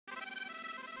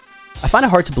I find it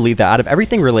hard to believe that out of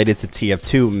everything related to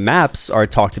TF2, maps are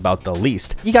talked about the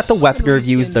least. You got the weapon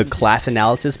reviews, the class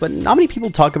analysis, but not many people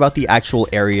talk about the actual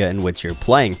area in which you're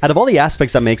playing. Out of all the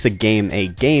aspects that makes a game,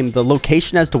 the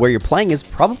location as to where you're playing is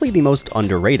probably the most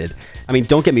underrated. I mean,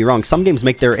 don't get me wrong, some games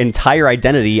make their entire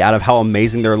identity out of how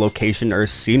amazing their location or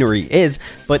scenery is,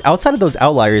 but outside of those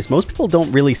outliers, most people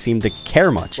don't really seem to care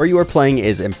much. Where you are playing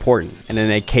is important, and in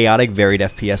a chaotic, varied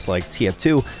FPS like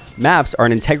TF2, maps are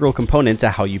an integral component to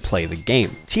how you play the game.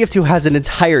 TF2 has an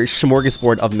entire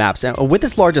smorgasbord of maps, and with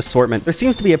this large assortment, there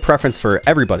seems to be a preference for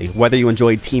everybody, whether you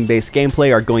enjoy team-based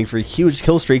gameplay or going for huge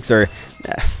kill streaks or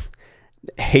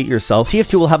hate yourself.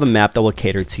 TF2 will have a map that will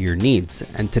cater to your needs,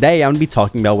 and today I'm going to be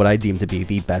talking about what I deem to be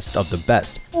the best of the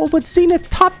best. Oh, but Zenith,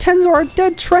 top 10s are a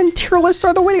dead trend, tier lists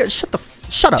are the way to go.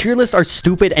 Shut up. Tier lists are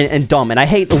stupid and dumb, and I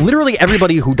hate literally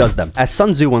everybody who does them. As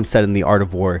Sun Tzu once said in The Art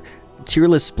of War, tier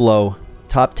lists blow,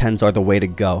 top 10s are the way to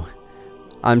go.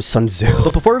 I'm Sun Tzu.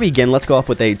 But before we begin, let's go off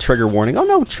with a trigger warning. Oh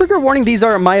no, trigger warning, these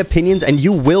are my opinions and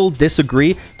you will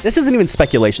disagree. This isn't even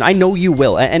speculation, I know you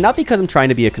will. And not because I'm trying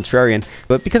to be a contrarian,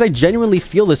 but because I genuinely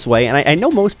feel this way, and I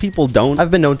know most people don't. I've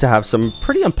been known to have some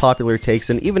pretty unpopular takes,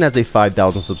 and even as a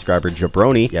 5,000 subscriber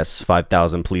jabroni, yes,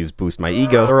 5,000, please boost my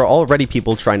ego, there are already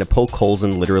people trying to poke holes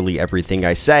in literally everything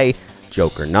I say,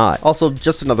 joke or not. Also,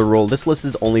 just another rule, this list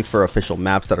is only for official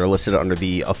maps that are listed under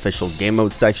the official game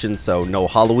mode section, so no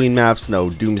Halloween maps, no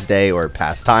Doomsday or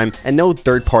Pastime, and no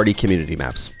third-party community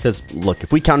maps. Because look,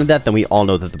 if we counted that, then we all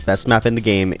know that the best map in the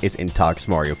game is Intox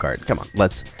Mario Kart. Come on,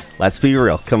 let's be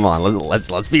real. Come on,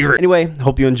 let's be real. Anyway,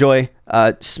 hope you enjoy.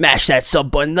 Smash that sub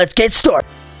button, let's get started.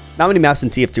 Not many maps in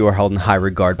TF2 are held in high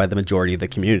regard by the majority of the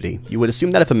community. You would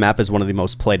assume that if a map is one of the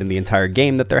most played in the entire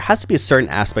game, that there has to be a certain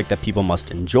aspect that people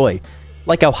must enjoy.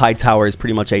 Like how High Tower is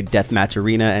pretty much a deathmatch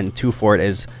arena and 2 Fort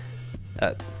is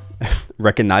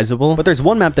recognizable. But there's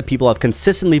one map that people have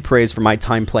consistently praised for my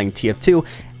time playing TF2,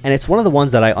 and it's one of the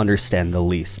ones that I understand the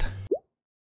least.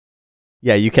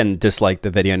 Yeah, you can dislike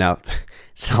the video now.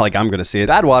 It's not like I'm gonna see it.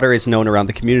 Badwater is known around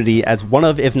the community as one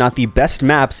of, if not the best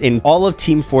maps in all of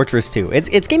Team Fortress 2.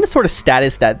 It's gained a sort of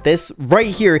status that this right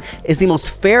here is the most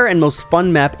fair and most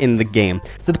fun map in the game,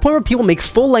 to the point where people make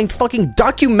full-length fucking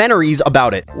documentaries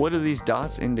about it. What do these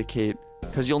dots indicate?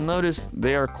 Because you'll notice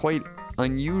they are quite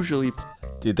unusually...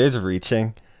 Dude, there's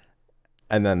reaching.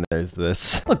 And then there's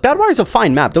this. Look, Badwater's a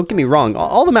fine map, don't get me wrong.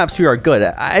 All the maps here are good.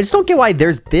 I just don't get why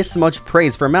there's this much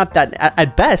praise for a map that,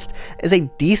 at best, is a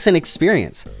decent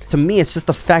experience. To me, it's just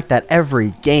the fact that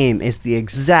every game is the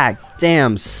exact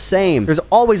damn same. There's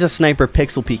always a sniper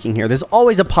pixel peeking here. There's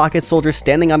always a pocket soldier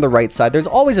standing on the right side. There's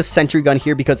always a sentry gun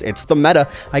here because it's the meta.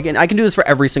 I can do this for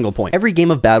every single point. Every game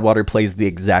of Badwater plays the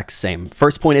exact same.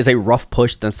 First point is a rough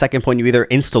push, then second point you either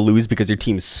insta-lose because your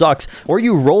team sucks, or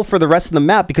you roll for the rest of the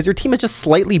map because your team is just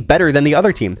slightly better than the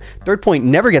other team. Third point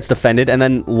never gets defended, and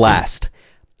then last.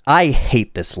 I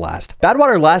hate this last.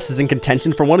 Badwater last is in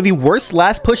contention for one of the worst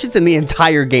last pushes in the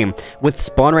entire game, with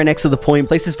spawn right next to the point,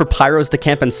 places for pyros to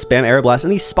camp and spam air blast,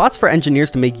 and these spots for engineers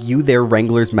to make you their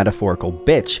wrangler's metaphorical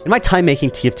bitch. In my time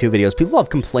making TF2 videos, people have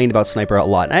complained about sniper a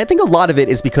lot, and I think a lot of it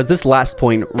is because this last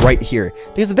point right here.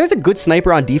 Because if there's a good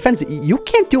sniper on defense, you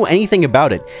can't do anything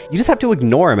about it. You just have to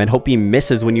ignore him and hope he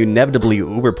misses when you inevitably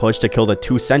uber push to kill the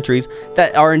 2 sentries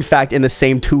that are in fact in the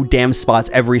same 2 damn spots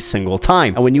every single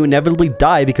time. And when you inevitably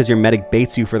die because your medic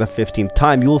baits you for the 15th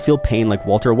time, you will feel pain like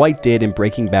Walter White did in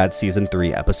Breaking Bad Season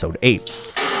 3, Episode 8.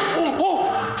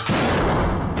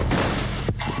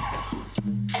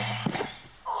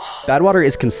 Badwater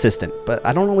is consistent, but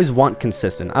I don't always want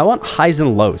consistent. I want highs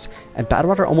and lows, and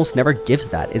Badwater almost never gives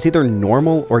that. It's either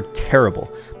normal or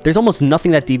terrible. There's almost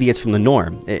nothing that deviates from the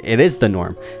norm. It is the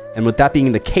norm. And with that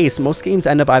being the case, most games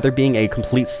end up either being a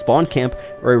complete spawn camp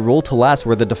or a roll to last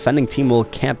where the defending team will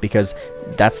camp because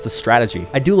that's the strategy.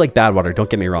 I do like Badwater, don't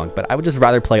get me wrong, but I would just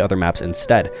rather play other maps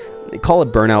instead. Call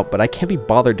it Burnout, but I can't be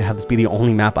bothered to have this be the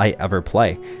only map I ever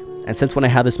play. And since when I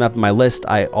have this map on my list,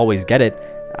 I always get it,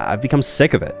 I've become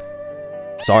sick of it.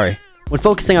 Sorry. When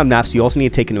focusing on maps, you also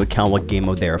need to take into account what game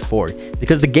mode they are for,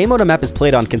 because the game mode a map is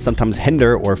played on can sometimes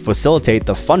hinder or facilitate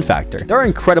the fun factor. There are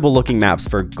incredible looking maps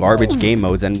for garbage game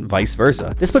modes and vice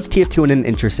versa. This puts TF2 in an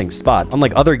interesting spot.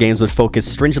 Unlike other games which focus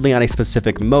stringently on a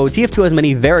specific mode, TF2 has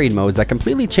many varied modes that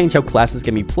completely change how classes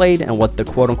can be played and what the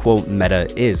quote-unquote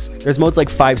meta is. There's modes like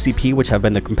 5CP, which have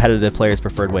been the competitive player's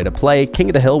preferred way to play, King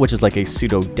of the Hill, which is like a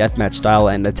pseudo deathmatch style,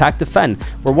 and Attack Defend,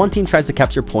 where one team tries to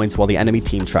capture points while the enemy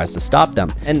team tries to stop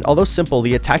them. And although simple,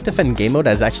 the Attack Defend game mode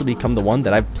has actually become the one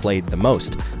that I've played the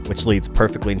most, which leads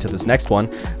perfectly into this next one,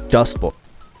 Dust Bowl.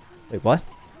 Wait, what?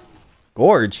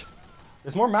 Gorge?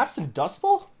 There's more maps than Dust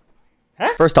Bowl?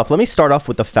 First off, let me start off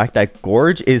with the fact that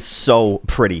Gorge is so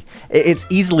pretty. It's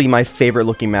easily my favorite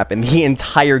looking map in the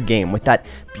entire game, with that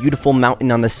beautiful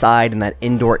mountain on the side and that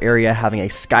indoor area having a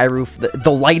sky roof.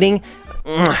 The lighting,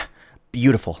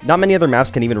 beautiful. Not many other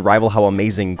maps can even rival how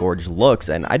amazing Gorge looks,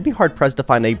 and I'd be hard pressed to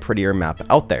find a prettier map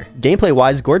out there. Gameplay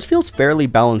wise, Gorge feels fairly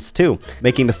balanced too,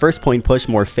 making the first point push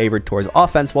more favored towards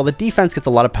offense, while the defense gets a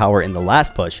lot of power in the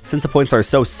last push. Since the points are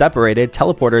so separated,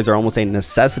 teleporters are almost a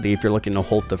necessity if you're looking to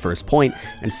hold the first point,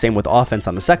 and same with offense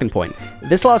on the second point.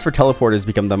 This allows for teleporters to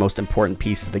become the most important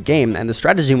piece of the game, and the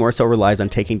strategy more so relies on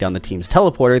taking down the team's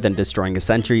teleporter than destroying a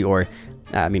sentry or,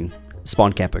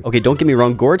 spawn camping. Okay, don't get me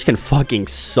wrong, Gorge can fucking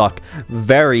suck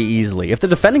very easily. If the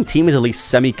defending team is at least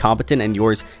semi-competent and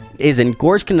yours isn't,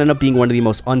 Gorge can end up being one of the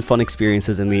most unfun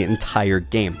experiences in the entire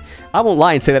game. I won't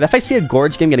lie and say that if I see a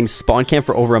Gorge game getting spawn camped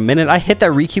for over a minute, I hit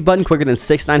that requeue button quicker than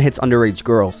 6ix9ine hits underage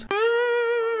girls.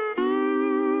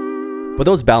 But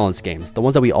those balance games, the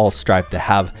ones that we all strive to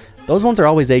have, those ones are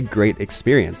always a great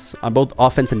experience. On both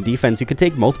offense and defense, you can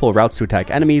take multiple routes to attack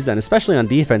enemies, and especially on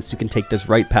defense, you can take this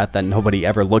right path that nobody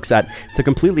ever looks at to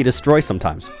completely destroy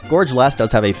sometimes. Gorge Last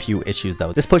does have a few issues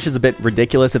though. This push is a bit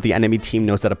ridiculous if the enemy team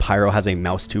knows that a pyro has a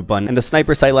mouse tube button, and the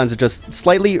sniper sightlines are just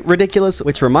slightly ridiculous,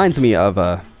 which reminds me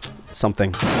of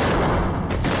something.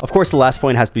 Of course, the last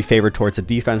point has to be favored towards the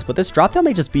defense, but this drop down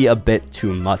may just be a bit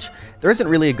too much. There isn't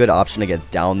really a good option to get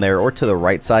down there or to the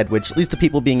right side, which leads to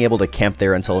people being able to camp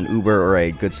there until an Uber or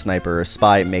a good sniper or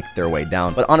spy make their way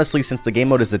down. But honestly, since the game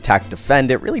mode is attack defend,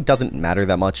 it really doesn't matter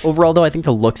that much. Overall though, I think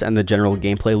the looks and the general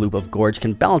gameplay loop of Gorge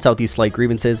can balance out these slight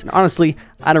grievances, and honestly,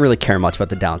 I don't really care much about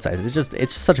the downsides. It's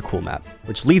just such a cool map.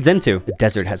 Which leads into, the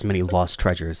desert has many lost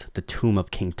treasures, the tomb of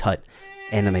King Tut,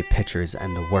 anime pictures,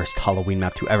 and the worst Halloween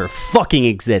map to ever fucking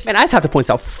exist. And I just have to point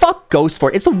out, fuck Ghost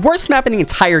Fort. It's the worst map in the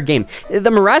entire game. The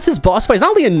Merasmus boss fight is not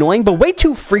only annoying, but way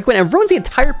too frequent and ruins the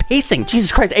entire pacing.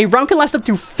 Jesus Christ, a round can last up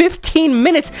to 15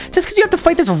 minutes just because you have to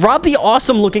fight this Rob the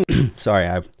Awesome looking... Sorry,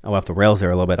 I went off the rails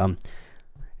there a little bit.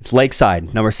 It's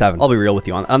Lakeside, number 7. I'll be real with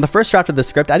you. On the first draft of the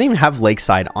script, I didn't even have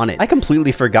Lakeside on it. I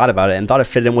completely forgot about it and thought it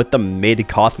fit in with the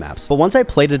mid-Koth maps. But once I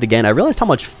played it again, I realized how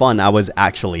much fun I was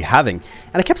actually having.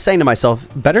 And I kept saying to myself,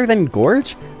 better than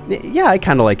Gorge? Yeah, I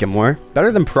kind of like it more.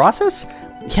 Better than Process?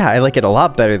 Yeah, I like it a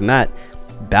lot better than that.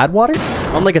 Badwater?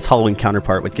 Unlike its Halloween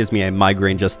counterpart, which gives me a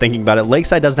migraine just thinking about it,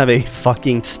 Lakeside doesn't have a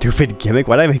fucking stupid gimmick.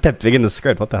 Why did I make that big in the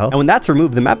script? What the hell? And when that's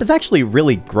removed, the map is actually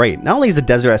really great. Not only is the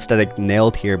desert aesthetic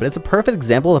nailed here, but it's a perfect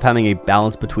example of having a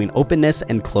balance between openness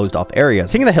and closed off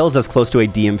areas. King of the Hill is as close to a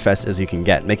DM fest as you can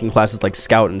get, making classes like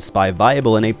Scout and Spy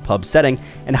viable in a pub setting,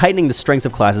 and heightening the strengths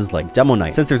of classes like Demo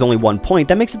Knight. Since there's only one point,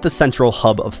 that makes it the central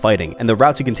hub of fighting, and the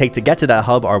routes you can take to get to that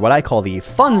hub are what I call the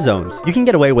fun zones. You can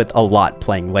get away with a lot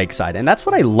playing Lakeside, and that's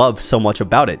what I love so much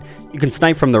about it. You can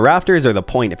snipe from the rafters or the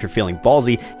point if you're feeling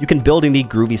ballsy. You can build in the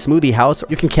groovy smoothie house.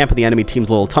 You can camp in the enemy team's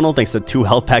little tunnel thanks to 2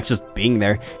 health packs just being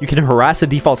there. You can harass the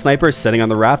default sniper sitting on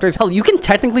the rafters. Hell, you can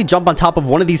technically jump on top of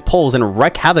one of these poles and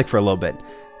wreak havoc for a little bit.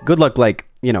 Good luck, like,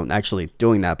 you know, actually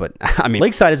doing that, but I mean,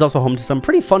 Lakeside is also home to some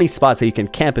pretty funny spots that you can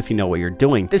camp if you know what you're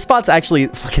doing. This spot's actually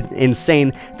fucking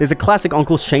insane. There's a classic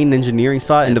Uncle Shane engineering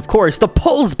spot, and of course, the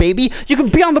poles, baby! You can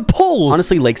be on the pole!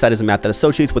 Honestly, Lakeside is a map that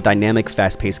associates with dynamic,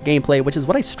 fast-paced gameplay, which is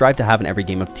what I strive to have in every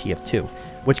game of TF2,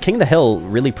 which King of the Hill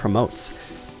really promotes.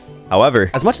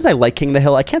 However, as much as I like King of the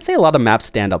Hill, I can't say a lot of maps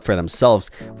stand up for themselves.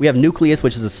 We have Nucleus,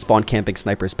 which is a spawn camping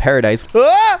sniper's paradise.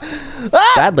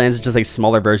 Badlands is just a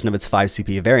smaller version of its 5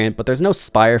 CP variant, but there's no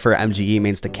Spire for MGE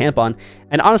mains to camp on.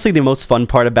 And honestly, the most fun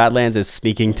part of Badlands is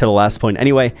sneaking to the last point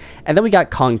anyway. And then we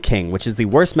got Kong King, which is the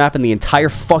worst map in the entire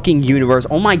fucking universe.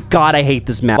 Oh my god, I hate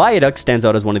this map. Viaduct stands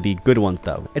out as one of the good ones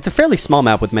though. It's a fairly small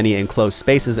map with many enclosed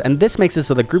spaces, and this makes it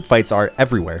so the group fights are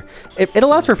everywhere. It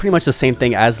allows for pretty much the same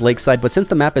thing as Lakeside, but since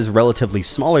the map is relatively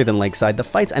smaller than Lakeside, the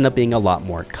fights end up being a lot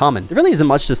more common. There really isn't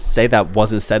much to say that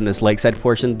wasn't said in this Lakeside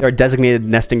portion. There are designated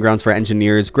nesting grounds for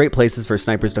engineers, great places for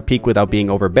snipers to peek without being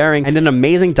overbearing, and an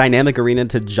amazing dynamic arena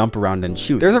to jump around and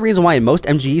shoot. There's a reason why in most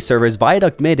MGE servers,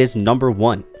 Viaduct Mid is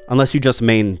 #1, unless you just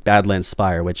main Badlands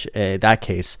Spire, which in that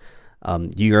case,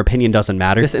 your opinion doesn't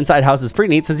matter. This inside house is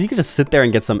pretty neat since you can just sit there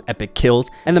and get some epic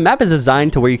kills, and the map is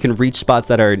designed to where you can reach spots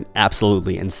that are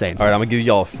absolutely insane. All right, I'm gonna give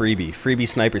y'all a freebie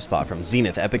sniper spot from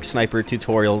Zenith, epic sniper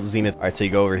tutorial Zenith. All right, so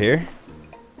you go over here,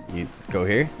 you go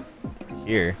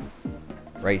here,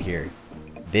 right here.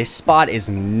 This spot is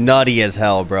nutty as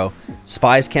hell, bro.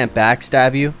 Spies can't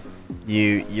backstab you.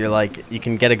 You're like, you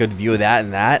can get a good view of that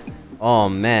and that. Oh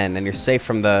man, and you're safe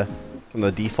from the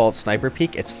default sniper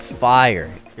peek. It's fire.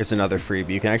 Here's another freebie.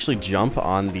 You can actually jump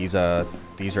on these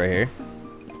right here,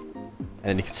 and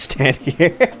then you can stand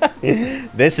here.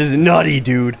 This is nutty,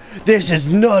 dude. This is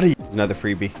nutty. There's another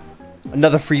freebie.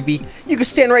 Another freebie. You can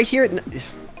stand right here.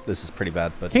 This is pretty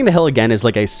bad, but King the Hill again is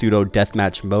like a pseudo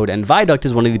deathmatch mode, and Viaduct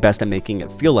is one of the best at making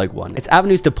it feel like one. Its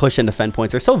avenues to push and defend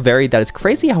points are so varied that it's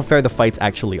crazy how fair the fights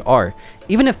actually are.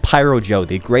 Even if Pyro Joe,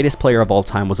 the greatest player of all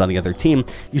time, was on the other team,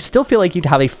 you still feel like you'd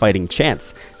have a fighting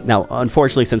chance. Now,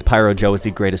 unfortunately, since Pyro Joe is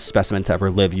the greatest specimen to ever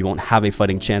live, you won't have a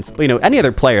fighting chance. But you know, any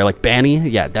other player like Banny,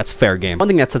 yeah, that's fair game. One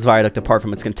thing that sets Viaduct apart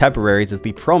from its contemporaries is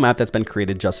the pro map that's been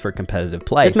created just for competitive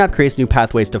play. This map creates new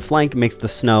pathways to flank, makes the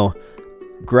snow,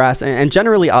 grass, and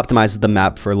generally optimizes the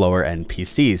map for lower end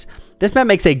PCs. This map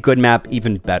makes a good map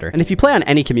even better. And if you play on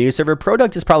any community server,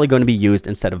 Product is probably going to be used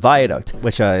instead of Viaduct,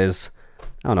 which is,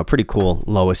 I don't know, pretty cool.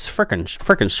 Lois,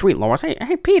 frickin' sweet Lois.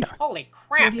 Hey Peter. Holy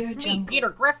crap, it's me, Peter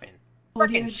Griffin.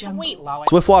 Frickin' sweet, Lois.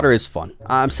 Swiftwater is fun.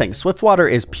 I'm saying Swiftwater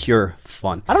is pure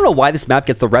fun. I don't know why this map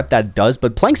gets the rep that it does,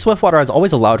 but playing Swiftwater has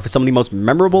always allowed for some of the most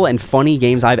memorable and funny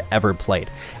games I've ever played.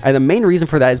 And the main reason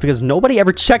for that is because nobody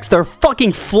ever checks their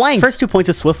fucking flank. First 2 points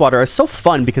of Swiftwater are so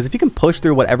fun because if you can push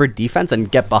through whatever defense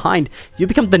and get behind, you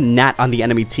become the gnat on the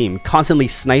enemy team, constantly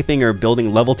sniping or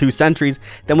building level 2 sentries.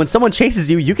 Then when someone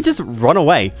chases you, you can just run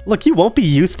away. Look, you won't be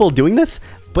useful doing this,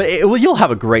 but you'll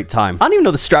have a great time. I don't even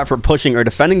know the strat for pushing or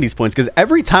defending these points because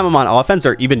every time I'm on offense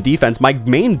or even defense, my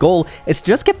main goal is to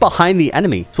just get behind the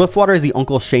enemy. Swiftwater is the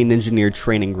Uncle Shane engineered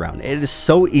training ground. It is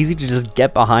so easy to just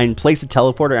get behind, place a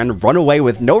teleporter, and run away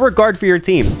with no regard for your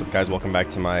team. What's up, guys? Welcome back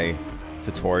to my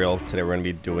tutorial. Today we're going to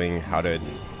be doing how to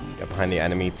get behind the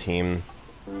enemy team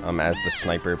as the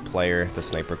sniper player, the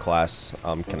sniper class.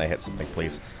 Can I hit something,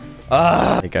 please?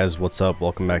 Hey guys, what's up?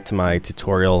 Welcome back to my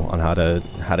tutorial on how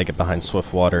to get behind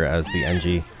Swiftwater as the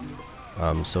NG.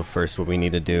 So first what we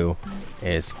need to do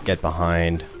is get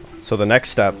behind. So the next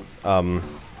step,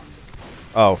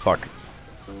 oh fuck.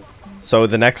 So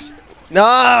the next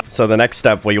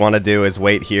step what you want to do is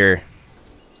wait here.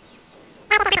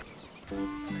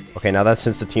 Okay, now that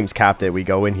since the team's capped it, we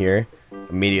go in here,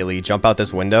 immediately jump out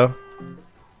this window,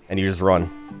 and you just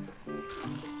run.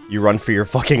 You run for your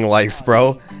fucking life,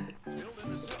 bro.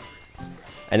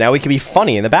 And now we can be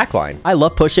funny in the back line. I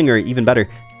love pushing, or even better,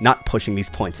 not pushing these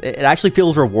points. It actually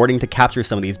feels rewarding to capture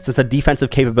some of these since the defensive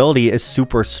capability is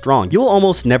super strong. You'll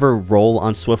almost never roll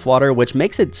on Swiftwater, which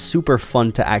makes it super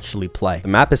fun to actually play. The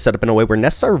map is set up in a way where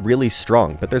nests are really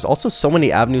strong, but there's also so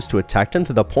many avenues to attack them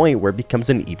to the point where it becomes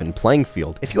an even playing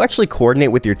field. If you actually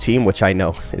coordinate with your team, which I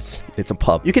know it's a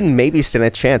pub, you can maybe stand a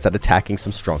chance at attacking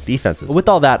some strong defenses. But with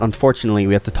all that, unfortunately,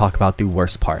 we have to talk about the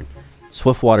worst part.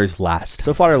 Swiftwater's last.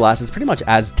 Swiftwater last is pretty much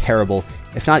as terrible,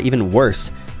 if not even worse,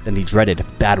 than the dreaded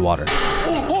Badwater.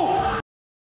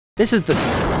 This is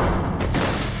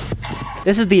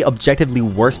the objectively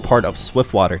worst part of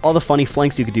Swiftwater. All the funny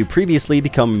flanks you could do previously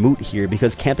become moot here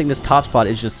because camping this top spot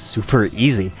is just super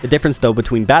easy. The difference though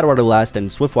between Badwater last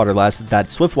and Swiftwater last is that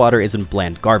Swiftwater isn't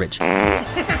bland garbage.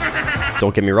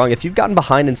 Don't get me wrong, if you've gotten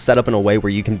behind and set up in a way where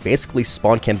you can basically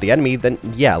spawn camp the enemy, then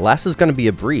yeah, last is going to be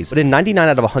a breeze. But in 99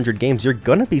 out of 100 games, you're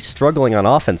going to be struggling on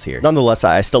offense here. Nonetheless,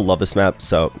 I still love this map,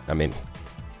 so, I mean...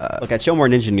 Look, I'd show more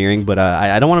in engineering, but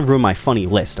I don't want to ruin my funny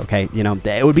list, okay? You know,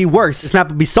 it would be worse. This map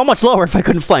would be so much lower if I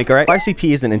couldn't flank, alright?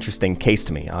 5CP is an interesting case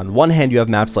to me. On one hand, you have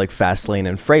maps like Fastlane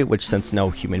and Freight, which since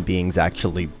no human beings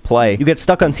actually play, you get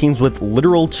stuck on teams with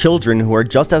literal children who are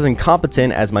just as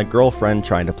incompetent as my girlfriend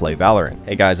trying to play Valorant.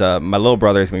 Hey guys, my little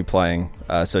brother is going to be playing,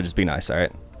 so just be nice,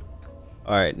 alright?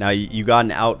 Alright, now you got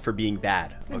an out for being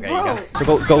bad. Okay, you got So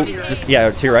go, just, yeah,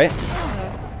 to your right.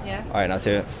 Yeah. Alright, now to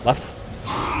your left.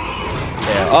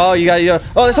 Yeah. Oh, you got,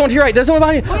 oh, there's someone to your right. There's someone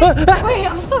behind you. Wait,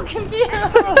 I'm so confused.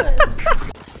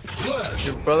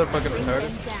 Your brother fucking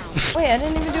retarded. Wait, I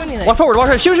didn't even do anything. Walk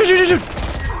forward, shoot.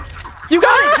 You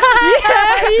got it!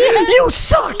 Yeah! You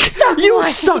suck! You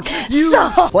suck! You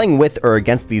suck! Playing with or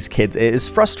against these kids is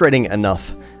frustrating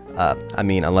enough. I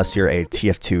mean, unless you're a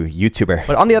TF2 YouTuber.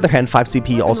 But on the other hand,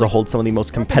 5CP also holds some of the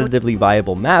most competitively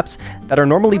viable maps that are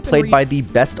normally played by the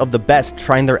best of the best,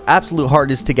 trying their absolute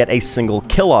hardest to get a single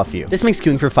kill off you. This makes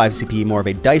queuing for 5CP more of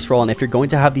a dice roll, and if you're going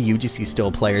to have the UGC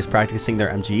still players practicing their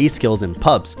MGE skills in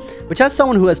pubs, which as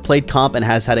someone who has played comp and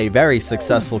has had a very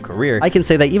successful career, I can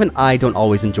say that even I don't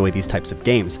always enjoy these types of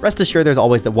games. Rest assured, there's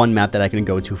always the one map that I can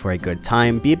go to for a good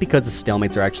time, be it because the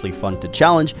stalemates are actually fun to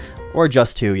challenge, or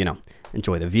just to, you know,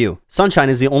 enjoy the view. Sunshine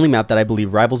is the only map that I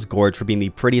believe rivals Gorge for being the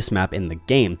prettiest map in the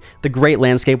game. The great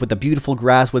landscape with the beautiful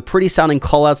grass with pretty sounding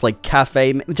callouts like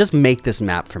Cafe, just make this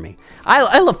map for me.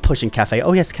 I love pushing Cafe.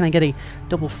 Oh yes, can I get a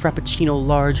double frappuccino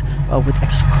large with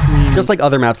extra cream? Just like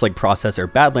other maps like Process or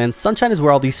Badlands, Sunshine is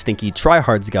where all these stinky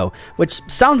tryhards go, which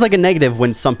sounds like a negative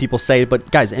when some people say it,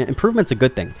 but guys, improvement's a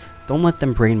good thing. Don't let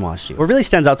them brainwash you. What really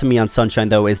stands out to me on Sunshine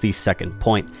though is the second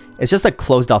point. It's just a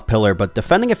closed off pillar, but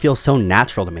defending it feels so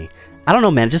natural to me. I don't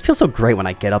know, man, it just feels so great when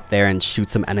I get up there and shoot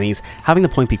some enemies. Having the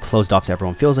point be closed off to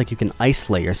everyone feels like you can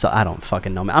isolate yourself. I don't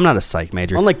fucking know, man. I'm not a psych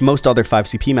major. Unlike most other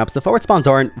 5CP maps, the forward spawns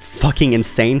aren't fucking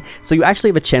insane, so you actually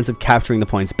have a chance of capturing the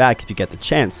points back if you get the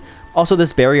chance. Also,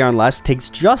 this barrier on last takes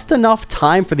just enough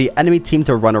time for the enemy team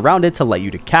to run around it to let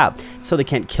you to cap, so they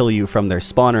can't kill you from their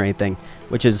spawn or anything,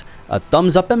 which is a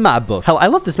thumbs up in my book. Hell, I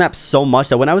love this map so much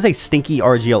that when I was a stinky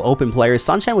RGL open player,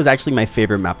 Sunshine was actually my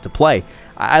favorite map to play.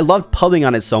 I loved pubbing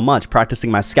on it so much,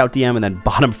 practicing my scout DM and then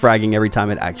bottom fragging every time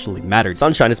it actually mattered.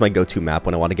 Sunshine is my go-to map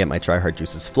when I want to get my Tryhard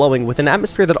juices flowing, with an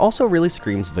atmosphere that also really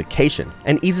screams vacation,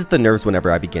 and eases the nerves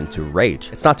whenever I begin to rage.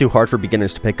 It's not too hard for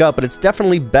beginners to pick up, but it's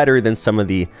definitely better than some of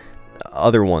the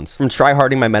other ones. From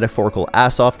tryharding my metaphorical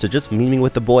ass off to just memeing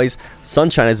with the boys,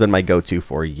 Sunshine has been my go-to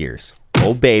for years.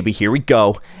 Oh baby, here we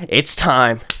go. It's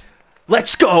time.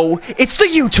 Let's go! It's the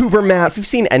YouTuber map! If you've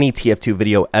seen any TF2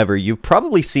 video ever, you've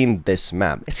probably seen this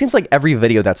map. It seems like every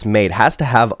video that's made has to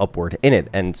have Upward in it,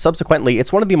 and subsequently,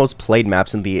 it's one of the most played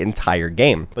maps in the entire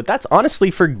game. But that's honestly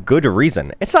for good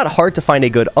reason. It's not hard to find a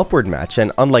good Upward match,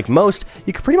 and unlike most,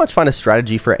 you can pretty much find a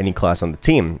strategy for any class on the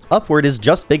team. Upward is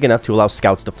just big enough to allow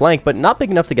scouts to flank, but not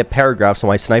big enough to get paragraphs on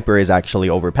why Sniper is actually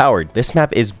overpowered. This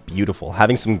map is beautiful,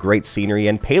 having some great scenery,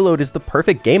 and Payload is the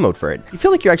perfect game mode for it. You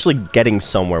feel like you're actually getting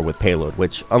somewhere with Payload,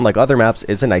 which, unlike other maps,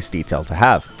 is a nice detail to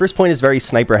have. First point is very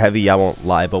sniper heavy, I won't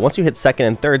lie, but once you hit second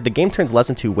and third, the game turns less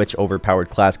into which overpowered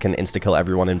class can insta-kill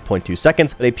everyone in 0.2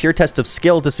 seconds, but a pure test of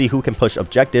skill to see who can push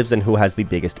objectives and who has the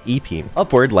biggest EP.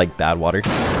 Upward, like Badwater,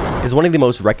 is one of the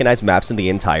most recognized maps in the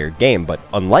entire game, but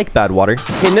unlike Badwater...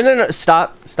 Hey, no,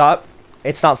 stop,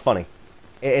 it's not funny.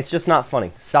 It's just not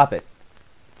funny. Stop it.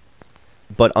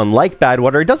 But unlike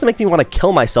Badwater, it doesn't make me want to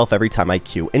kill myself every time I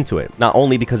queue into it. Not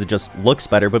only because it just looks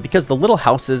better, but because the little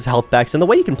houses, health packs, and the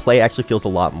way you can play actually feels a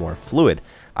lot more fluid.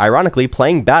 Ironically,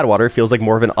 playing Badwater feels like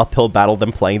more of an uphill battle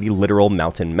than playing the literal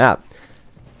mountain map.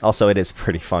 Also, it is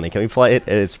pretty funny. Can we play it?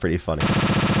 It is pretty funny.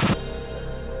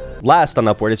 Last on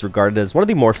Upward is regarded as one of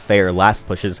the more fair last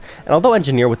pushes, and although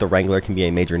Engineer with the Wrangler can be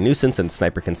a major nuisance and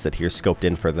Sniper can sit here scoped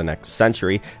in for the next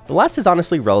century, the last is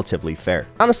honestly relatively fair.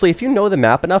 Honestly, if you know the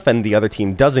map enough and the other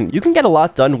team doesn't, you can get a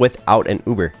lot done without an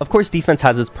Uber. Of course, defense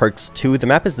has its perks too. The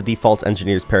map is the default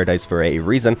Engineer's paradise for a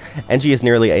reason. NG is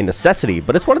nearly a necessity,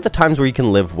 but it's one of the times where you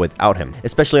can live without him.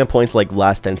 Especially on points like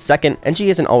last and second, NG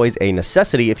isn't always a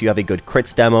necessity if you have a good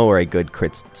crits demo, or a good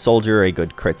crits soldier, a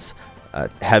good crits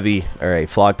heavy, or a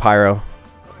flog pyro,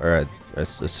 or a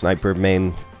sniper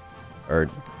main, or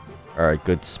a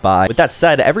good spy. With that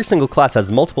said, every single class has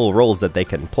multiple roles that they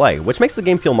can play, which makes the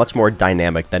game feel much more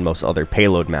dynamic than most other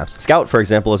Payload maps. Scout, for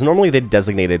example, is normally the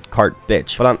designated cart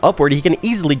bitch, but on Upward, he can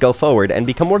easily go forward and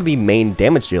become one of the main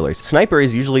damage dealers. Sniper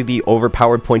is usually the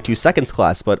overpowered 0.2 seconds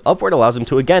class, but Upward allows him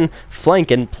to again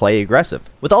flank and play aggressive.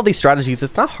 With all these strategies,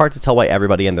 it's not hard to tell why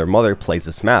everybody and their mother plays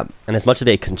this map, and as much of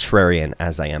a contrarian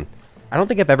as I am, I don't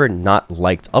think I've ever not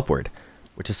liked Upward,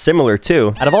 which is similar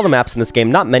to, out of all the maps in this game,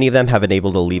 not many of them have been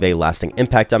able to leave a lasting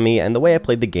impact on me and the way I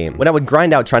played the game. When I would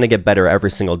grind out trying to get better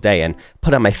every single day and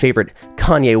put on my favorite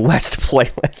Kanye West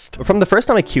playlist. From the first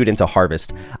time I queued into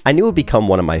Harvest, I knew it would become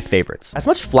one of my favorites. As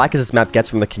much flack as this map gets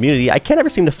from the community, I can't ever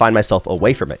seem to find myself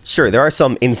away from it. Sure, there are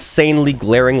some insanely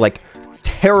glaring,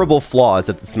 terrible flaws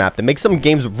at this map that make some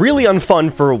games really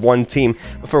unfun for one team,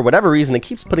 but for whatever reason, it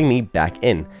keeps putting me back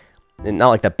in. And not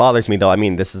like that bothers me though, I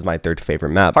mean, this is my third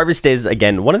favorite map. Harvest is,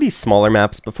 again, one of these smaller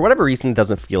maps, but for whatever reason, it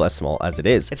doesn't feel as small as it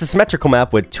is. It's a symmetrical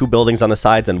map with 2 buildings on the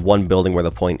sides and 1 building where the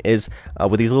point is,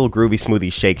 with these little groovy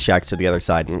smoothie shake shacks to the other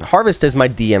side. And Harvest is my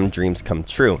DM dreams come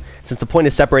true. Since the point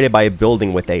is separated by a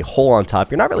building with a hole on top,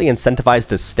 you're not really incentivized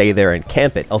to stay there and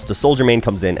camp it, else the soldier main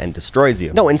comes in and destroys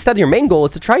you. No, instead your main goal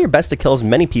is to try your best to kill as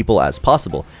many people as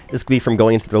possible. This could be from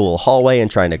going into the little hallway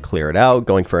and trying to clear it out,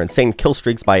 going for insane kill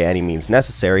streaks by any means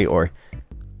necessary, or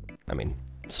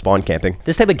spawn camping.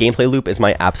 This type of gameplay loop is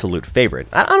my absolute favorite.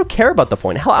 I don't care about the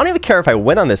point. Hell, I don't even care if I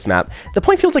win on this map. The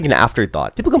point feels like an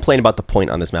afterthought. People complain about the point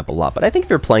on this map a lot, but I think if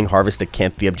you're playing Harvest to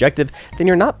camp the objective, then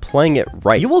you're not playing it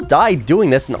right. You will die doing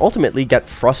this and ultimately get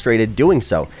frustrated doing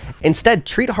so. Instead,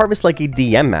 treat Harvest like a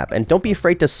DM map and don't be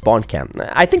afraid to spawn camp.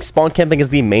 I think spawn camping is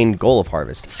the main goal of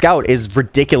Harvest. Scout is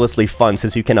ridiculously fun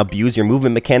since you can abuse your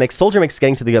movement mechanics. Soldier makes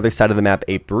getting to the other side of the map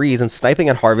a breeze, and sniping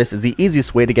on Harvest is the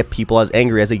easiest way to get people as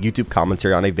angry as a YouTube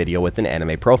commenter on a video with an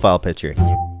anime profile picture.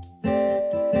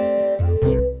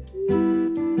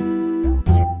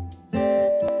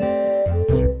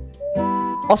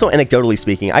 Also, anecdotally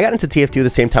speaking, I got into TF2 the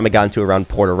same time I got into around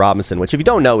Porter Robinson, which if you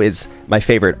don't know is my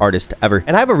favorite artist ever.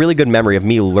 And I have a really good memory of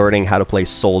me learning how to play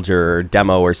Soldier or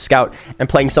Demo or Scout and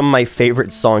playing some of my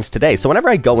favorite songs today. So whenever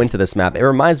I go into this map, it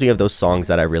reminds me of those songs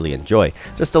that I really enjoy.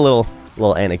 Just a little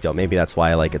anecdote. Maybe that's why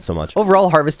I like it so much. Overall,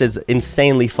 Harvest is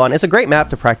insanely fun. It's a great map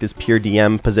to practice pure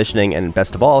DM positioning, and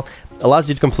best of all, allows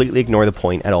you to completely ignore the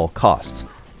point at all costs.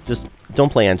 Just don't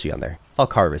play NG on there.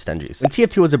 Fuck Harvest NGs. When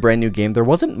TF2 was a brand new game, there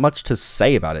wasn't much to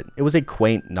say about it. It was a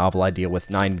quaint, novel idea with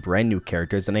 9 brand new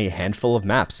characters and a handful of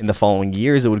maps. In the following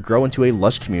years, it would grow into a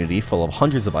lush community full of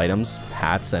hundreds of items,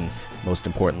 hats, and most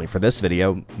importantly for this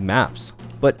video, maps.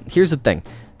 But here's the thing.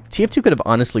 TF2 could have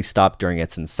honestly stopped during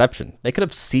its inception. They could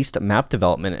have ceased map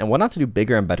development and went on to do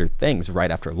bigger and better things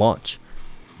right after launch.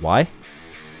 Why?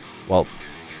 Well,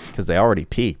 because they already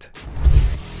peaked.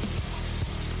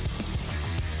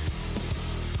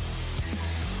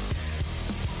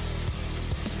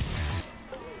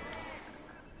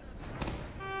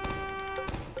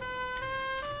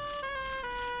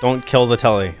 Don't kill the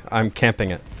telly. I'm camping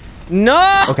it.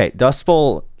 No! Okay, Dust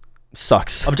Bowl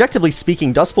sucks. Objectively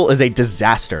speaking, Dust Bowl is a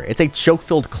disaster. It's a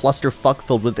choke-filled clusterfuck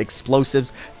filled with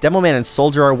explosives. Demo Man and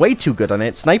Soldier are way too good on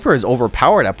it. Sniper is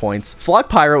overpowered at points. Flock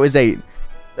Pyro is a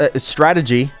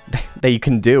strategy that you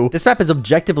can do. This map is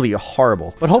objectively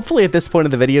horrible, but hopefully at this point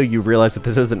of the video you realize that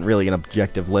this isn't really an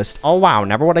objective list. Oh wow,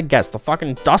 never would have guessed the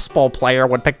fucking Dust Bowl player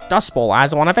would pick Dust Bowl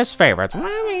as one of his favorites.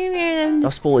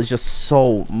 Dust Bowl is just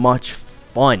so much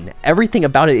fun. Everything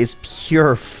about it is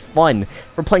pure fun.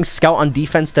 From playing Scout on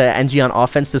defense to NG on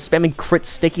offense to spamming crit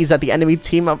stickies at the enemy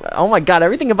team. Oh my god,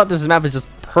 everything about this map is just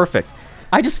perfect.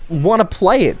 I just want to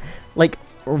play it. Like,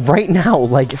 right now,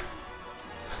 like...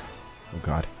 Oh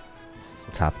god.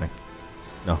 What's happening?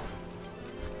 No.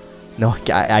 No,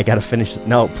 I gotta finish.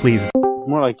 No, please.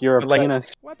 More like you're a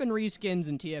penis. Weapon reskins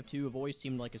in TF2 have always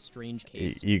seemed like a strange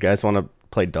case. You guys want to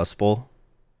play Dust Bowl?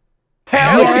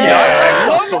 Hell yeah!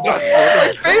 I love Dust Bowl.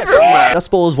 It's my favorite map.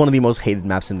 Dust Bowl is one of the most hated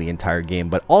maps in the entire game,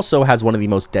 but also has one of the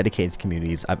most dedicated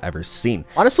communities I've ever seen.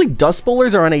 Honestly, Dust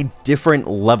Bowlers are on a different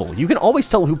level. You can always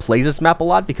tell who plays this map a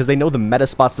lot because they know the meta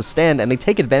spots to stand and they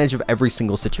take advantage of every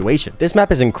single situation. This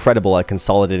map is incredible at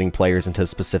consolidating players into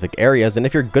specific areas, and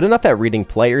if you're good enough at reading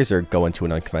players or go into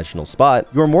an unconventional spot,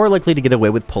 you're more likely to get away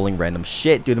with pulling random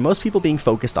shit due to most people being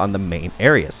focused on the main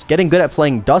areas. Getting good at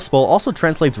playing Dust Bowl also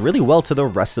translates really well to the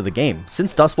rest of the game.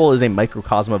 Since Dust Bowl is a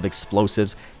microcosm of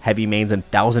explosives, heavy mains, and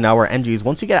 1000-hour MGs,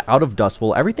 once you get out of Dust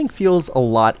Bowl, everything feels a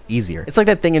lot easier. It's like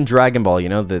that thing in Dragon Ball, you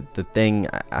know, the thing,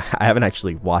 I haven't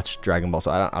actually watched Dragon Ball, so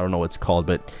I don't know what it's called,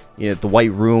 but you know, the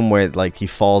white room where like he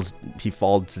falls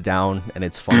down and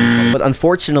it's fun. But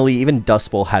unfortunately, even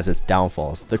Dust Bowl has its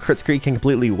downfalls. The crit screen can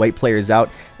completely wipe players out,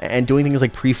 and doing things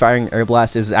like pre-firing air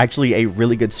blast is actually a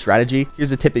really good strategy.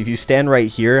 Here's a tip: if you stand right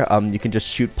here, you can just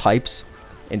shoot pipes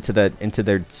into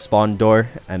their spawn door,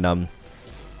 and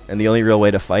the only real way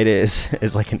to fight it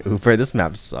is like an Uber. This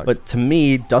map sucks. But to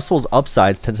me, Dust Bowl's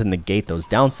upsides tend to negate those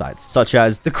downsides, such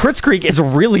as the crit streak is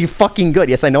really fucking good.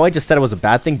 Yes, I know I just said it was a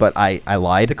bad thing, but I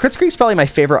lied. The crit streak is probably my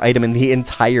favorite item in the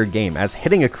entire game, as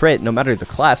hitting a crit, no matter the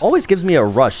class, always gives me a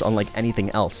rush unlike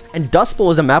anything else. And Dust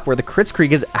Bowl is a map where the crit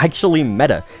streak is actually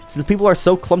meta. Since people are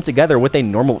so clumped together with a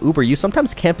normal Uber, you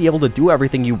sometimes can't be able to do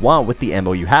everything you want with the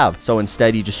ammo you have. So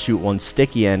instead, you just shoot one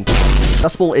sticky and...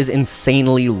 Dust Bowl is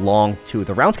insanely long too.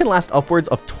 The rounds can last upwards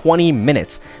of 20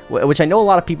 minutes, which I know a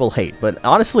lot of people hate, but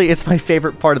honestly, it's my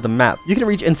favorite part of the map. You can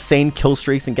reach insane kill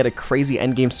streaks and get a crazy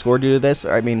endgame score due to this.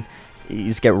 I mean, you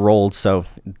just get rolled, so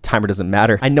timer doesn't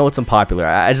matter. I know it's unpopular.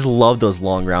 I just love those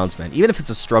long rounds, man. Even if it's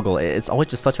a struggle, it's always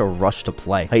just such a rush to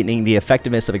play. Heightening the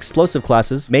effectiveness of explosive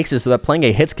classes makes it so that playing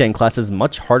a hit scan class is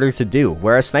much harder to do.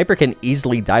 Whereas Sniper can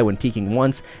easily die when peeking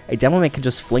once, a demo man can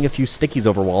just fling a few stickies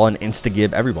over wall and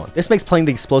insta-give everyone. This makes playing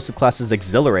the explosive classes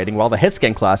exhilarating, while the hit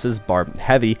scan classes, bar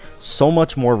heavy, so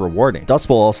much more rewarding. Dust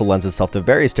Bowl also lends itself to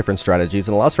various different strategies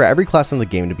and allows for every class in the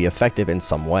game to be effective in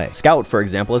some way. Scout, for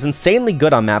example, is insanely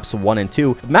good on maps 1 and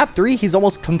 2. Map 3, he's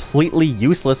almost completely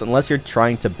useless unless you're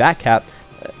trying to backcap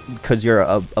because you're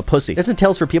a pussy. This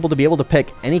entails for people to be able to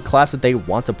pick any class that they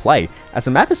want to play, as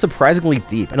the map is surprisingly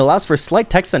deep and allows for slight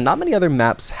text that not many other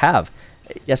maps have.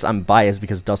 Yes, I'm biased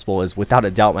because Dust Bowl is without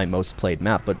a doubt my most played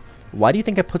map, but why do you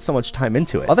think I put so much time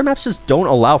into it? Other maps just don't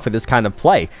allow for this kind of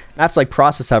play. Maps like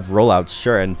Process have rollouts,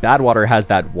 sure, and Badwater has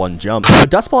that one jump. But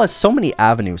Dust Bowl has so many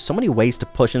avenues, so many ways to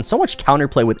push, and so much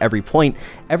counterplay with every point.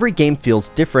 Every game feels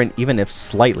different, even if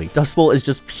slightly. Dust Bowl is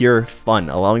just pure fun,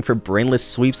 allowing for brainless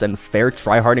sweeps and fair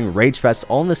tryharding rage fests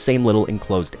all in the same little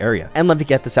enclosed area. And let me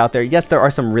get this out there, yes, there are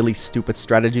some really stupid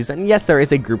strategies, and yes, there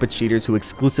is a group of cheaters who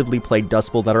exclusively play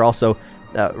Dust Bowl that are also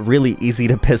really easy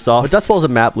to piss off. But Dust Bowl as a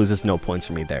map loses no points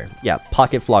for me there. Yeah,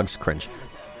 Pocket Flogs cringe.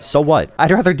 So what?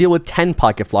 I'd rather deal with 10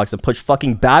 Pocket Flogs than push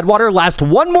fucking Badwater last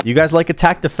one more. You guys like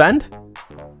attack defend?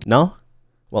 No?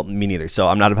 Well, me neither, so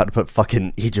I'm not about to put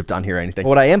fucking Egypt on here or anything.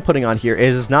 What I am putting on here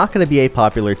is not going to be a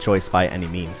popular choice by any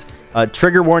means.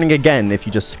 Trigger warning again if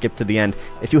you just skip to the end.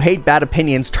 If you hate bad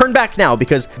opinions, turn back now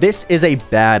because this is a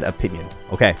bad opinion.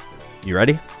 Okay, you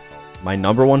ready? My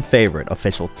 #1 favorite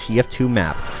official TF2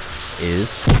 map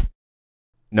is...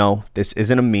 No, this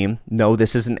isn't a meme. No,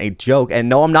 this isn't a joke. And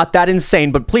no, I'm not that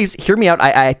insane, but please hear me out.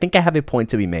 I think I have a point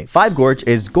to be made. 5 Gorge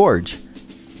is Gorge,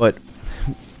 but...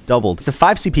 doubled. It's a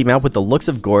 5 CP map with the looks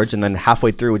of Gorge, and then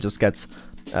halfway through it just gets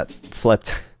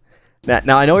flipped.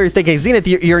 Now I know what you're thinking, Zenith,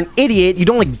 you're an idiot. You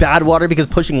don't like Badwater because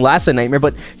pushing lasts a nightmare,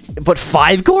 but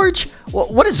 5 Gorge?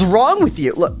 What is wrong with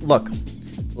you? Look.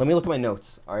 Let me look at my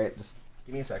notes. All right, just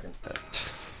give me a second.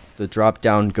 The drop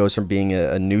down goes from being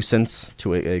a nuisance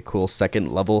to a cool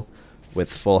second level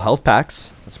with full health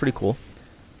packs. That's pretty cool.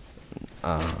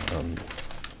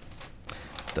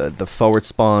 The forward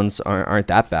spawns aren't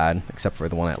that bad, except for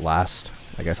the one at last.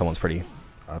 I guess that one's pretty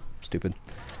stupid.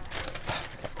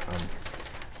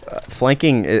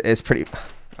 Flanking is pretty...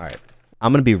 Alright,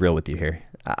 I'm gonna be real with you here.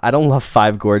 I don't love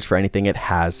 5 Gorge for anything it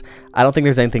has. I don't think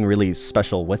there's anything really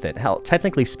special with it. Hell,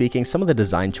 technically speaking, some of the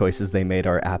design choices they made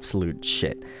are absolute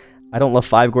shit. I don't love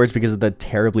 5 Gorge because of the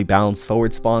terribly balanced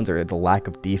forward spawns or the lack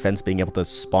of defense being able to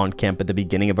spawn camp at the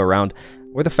beginning of a round,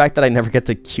 or the fact that I never get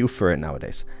to queue for it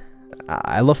nowadays.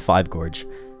 I love 5 Gorge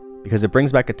because it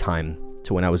brings back a time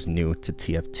to when I was new to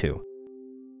TF2.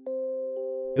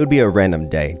 It would be a random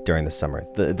day during the summer,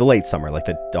 the late summer, like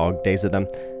the dog days of them.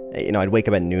 You know, I'd wake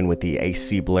up at noon with the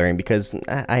AC blaring because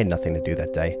I had nothing to do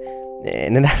that day.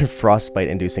 And in that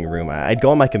frostbite-inducing room, I'd go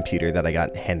on my computer that I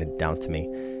got handed down to me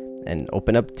and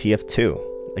open up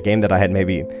TF2, a game that I had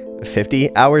maybe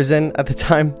 50 hours in at the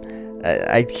time.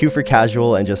 I'd queue for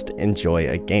casual and just enjoy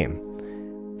a game.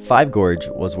 5 Gorge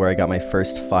was where I got my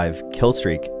first 5 kill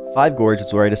streak. 5 Gorge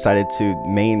is where I decided to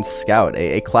main Scout,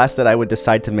 a class that I would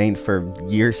decide to main for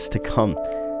years to come.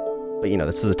 But you know,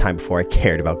 this was a time before I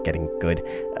cared about getting good.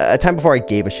 A time before I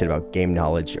gave a shit about game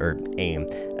knowledge or aim.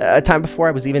 A time before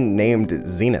I was even named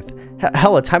Zenith.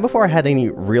 Hell, a time before I had any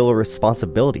real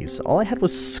responsibilities. All I had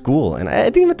was school, and I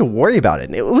didn't even have to worry about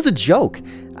it. It was a joke.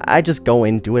 I'd just go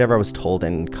in, do whatever I was told,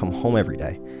 and come home every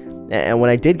day. And when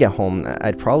I did get home,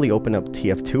 I'd probably open up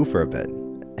TF2 for a bit.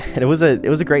 And it was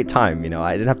a great time, you know.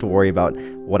 I didn't have to worry about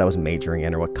what I was majoring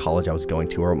in or what college I was going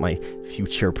to or what my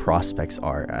future prospects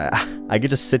are. I could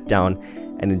just sit down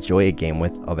and enjoy a game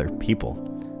with other people.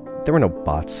 There were no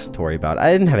bots to worry about.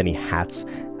 I didn't have any hats.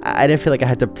 I didn't feel like I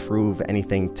had to prove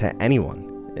anything to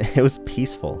anyone. It was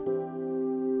peaceful.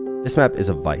 This map is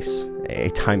a vice, a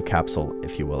time capsule,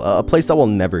 if you will, a place that will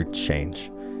never change,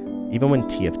 even when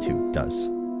TF2 does.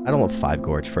 I don't love 5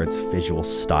 Gorge for its visual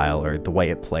style or the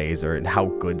way it plays or how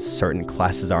good certain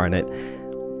classes are in it.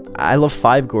 I love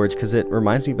 5 Gorge because it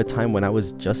reminds me of a time when I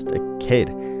was just a kid,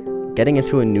 getting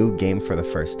into a new game for the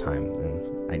first time.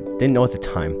 And I didn't know at the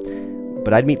time,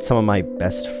 but I'd meet some of my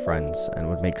best friends and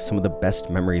would make some of the best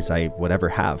memories I would ever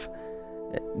have.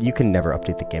 You can never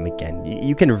update the game again.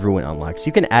 You can ruin unlocks.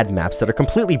 You can add maps that are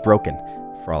completely broken,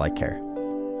 for all I care.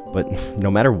 But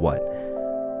no matter what,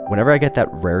 whenever I get that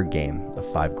rare game of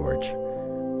 5 Gorge,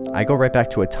 I go right back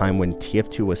to a time when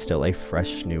TF2 was still a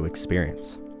fresh new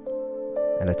experience.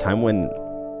 And a time when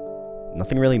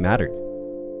nothing really mattered.